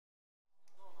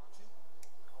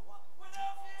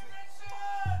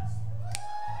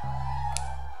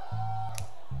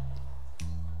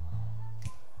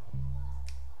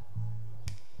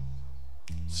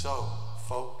So,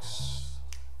 folks,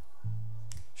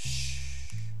 shh,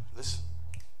 listen.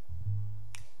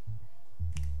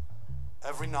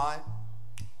 Every night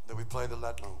that we play the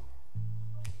Leadmill,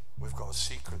 we've got a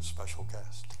secret special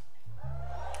guest.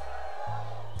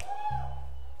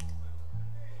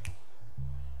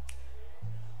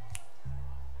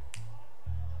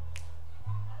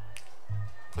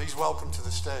 Please welcome to the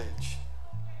stage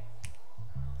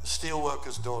the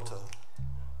steelworker's daughter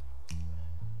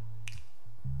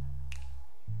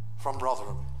from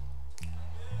Rotherham.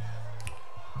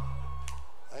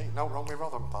 Hey, no wrong with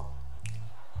Rotherham, pal.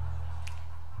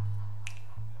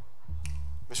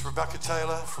 Miss Rebecca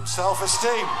Taylor from Self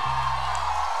Esteem.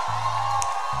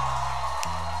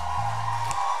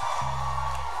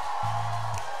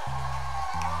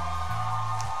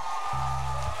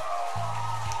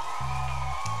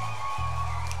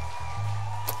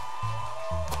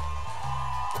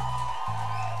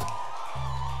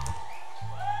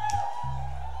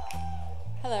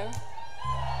 Hello.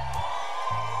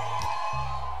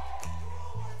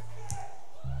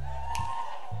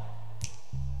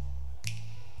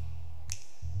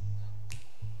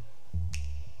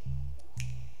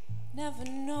 Never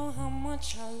know how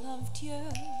much I loved you.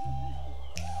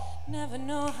 Never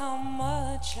know how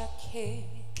much I cared.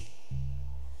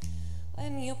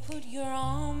 When you put your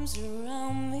arms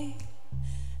around me,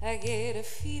 I get a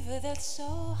fever that's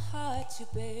so hard to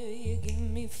bear. You give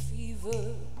me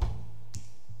fever.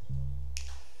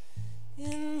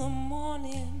 In the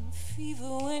morning,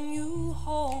 fever when you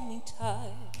hold me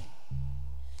tight.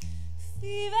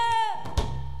 Fever.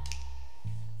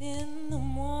 In the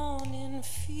morning,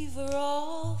 fever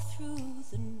all through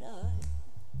the night.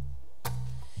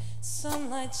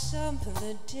 Sun lights up in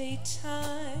the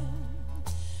daytime,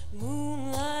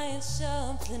 moon lights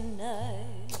up the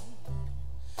night.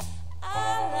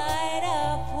 I light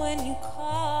up when you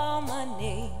call my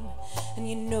name, and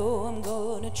you know I'm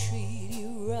gonna treat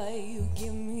you right. You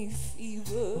give me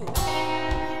fever.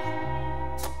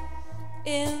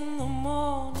 In the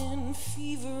morning,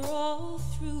 fever all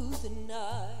through the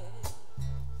night.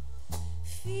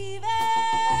 Fever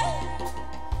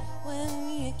when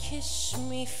you kiss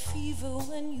me, fever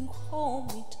when you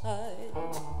hold me tight.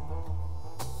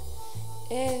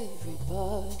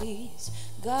 Everybody's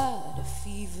got a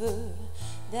fever,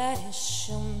 that is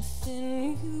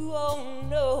something you all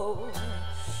know.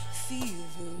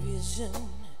 Fever isn't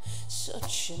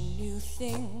such a new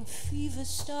thing, fever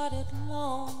started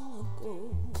long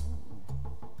ago.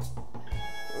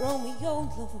 Romeo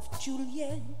loved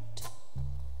Juliet,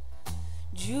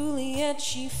 Juliet,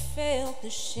 she felt the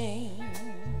shame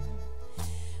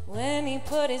when he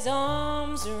put his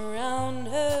arms around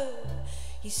her.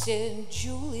 He said,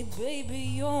 Julie, baby,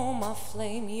 you're my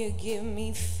flame, you give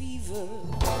me fever.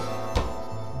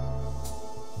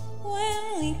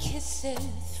 When we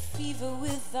kisseth, fever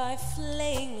with thy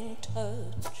flaming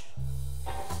touch.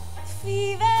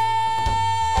 Fever,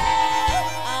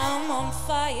 I'm on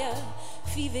fire.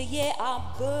 Fever, yeah, I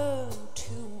burn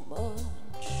too much.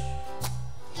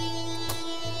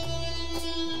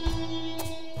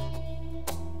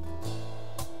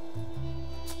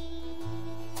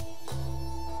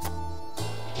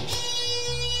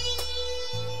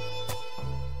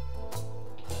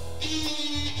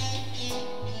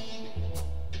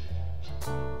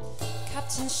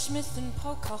 Captain Smith and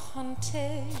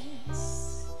Pocahontas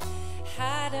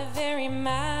had a very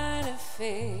mad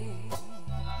affair.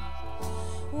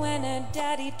 When her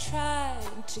daddy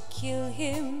tried to kill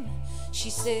him, she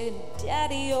said,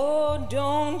 Daddy, oh,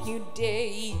 don't you dare,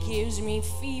 he gives me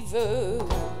fever.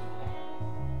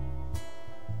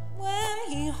 When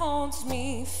he holds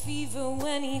me, fever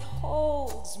when he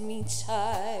holds me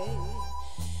tight.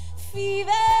 Fever,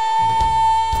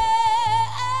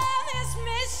 oh, this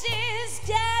Mrs.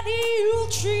 Daddy, you'll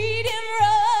treat him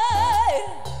right.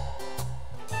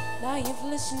 Now you've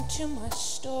listened to my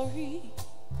story.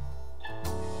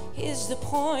 Here's the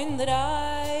point that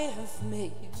I have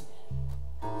made.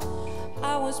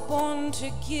 I was born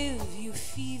to give you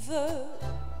fever,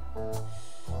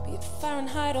 be it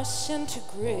Fahrenheit or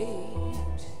centigrade.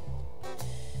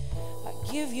 I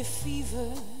give you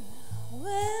fever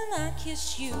when I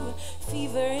kiss you,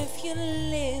 fever if you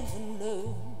live and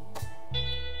learn.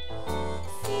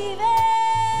 Fever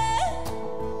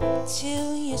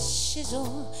till you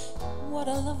sizzle, what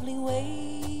a lovely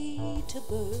way to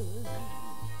burn.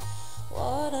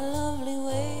 What a lovely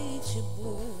way to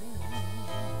burn.